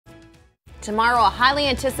Tomorrow, a highly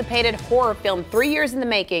anticipated horror film 3 years in the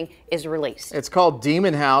making is released. It's called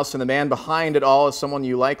Demon House, and the man behind it all is someone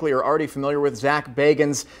you likely are already familiar with, Zak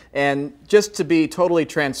Bagans. And just to be totally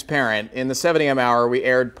transparent, in the 7 a.m. hour, we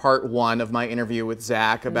aired part 1 of my interview with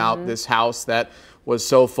Zak about this house that was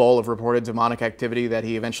so full of reported demonic activity that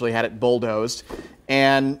he eventually had it bulldozed.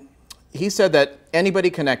 And he said that anybody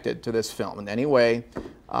connected to this film in any way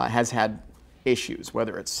has had issues,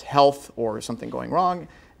 whether it's health or something going wrong.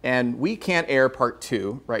 And we can't air part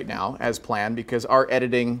 2 right now as planned because our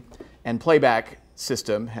editing and playback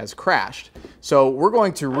system has crashed. So we're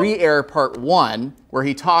going to re-air part 1 where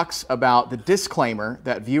he talks about the disclaimer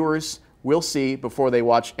that viewers will see before they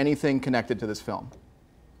watch anything connected to this film.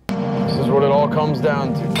 This is what it all comes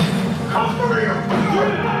down to.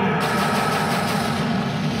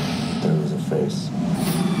 There was a face.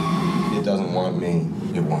 It doesn't want me,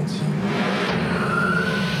 it wants you.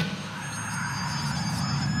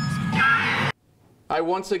 I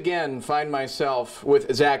once again find myself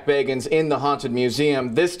with Zak Bagans in the Haunted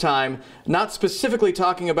Museum, this time not specifically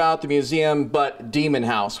talking about the museum, but Demon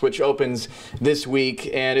House, which opens this week,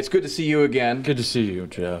 and it's good to see you again. Good to see you,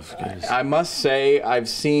 Jeff. I must say, I've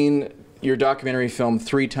seen your documentary film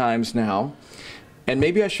 3 times now, and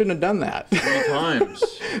maybe I shouldn't have done that. 3 times.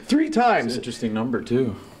 3 times. It's an interesting number,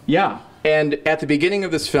 too. Yeah, and at the beginning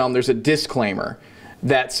of this film, there's a disclaimer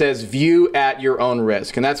that says view at your own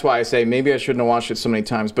risk. And that's why I say maybe I shouldn't have watched it so many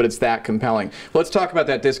times, but it's that compelling. Let's talk about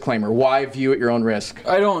that disclaimer. Why view at your own risk?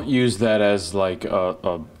 I don't use that as like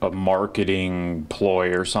a marketing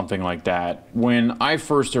ploy or something like that. When I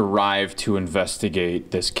first arrived to investigate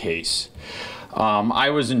this case, I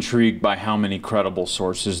was intrigued by how many credible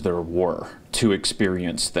sources there were to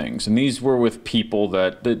experience things. And these were with people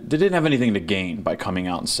that didn't have anything to gain by coming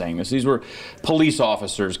out and saying this. These were police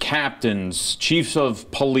officers, captains, chiefs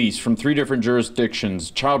of police from 3 different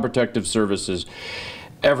jurisdictions, child protective services,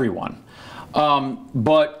 everyone.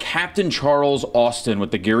 But Captain Charles Austin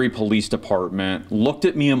with the Gary Police Department looked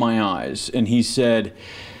at me in my eyes and he said,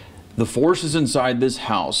 "The forces inside this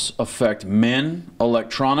house affect men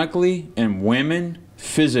electronically and women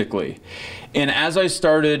physically." And as I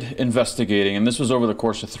started investigating, and this was over the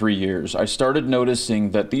course of 3 years, I started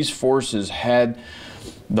noticing that these forces had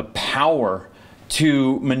the power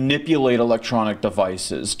to manipulate electronic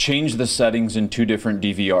devices, change the settings in 2 different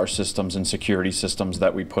DVR systems and security systems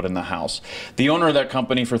that we put in the house. The owner of that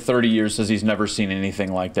company for 30 years says he's never seen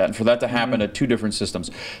anything like that. And for that to happen at 2 different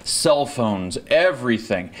systems, cell phones,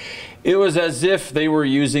 everything. It was as if they were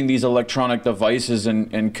using these electronic devices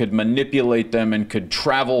and could manipulate them and could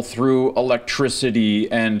travel through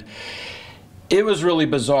electricity, and it was really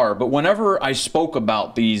bizarre. But whenever I spoke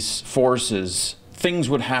about these forces, things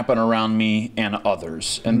would happen around me and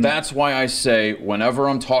others. And that's why I say whenever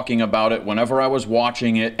I'm talking about it, whenever I was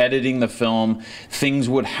watching it, editing the film, things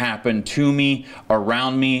would happen to me,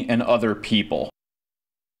 around me, and other people.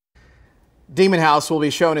 Demon House will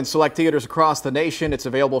be shown in select theaters across the nation. It's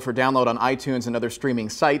available for download on iTunes and other streaming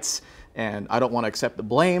sites. And I don't want to accept the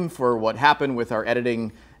blame for what happened with our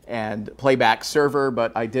editing and playback server,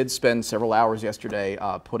 but I did spend several hours yesterday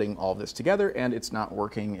putting all of this together, and it's not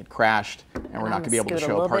working. It crashed, and we're not going to be able to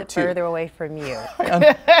show part 2. A little bit further away from you.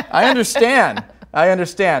 I understand. I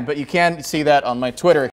understand, but you can see that on my Twitter.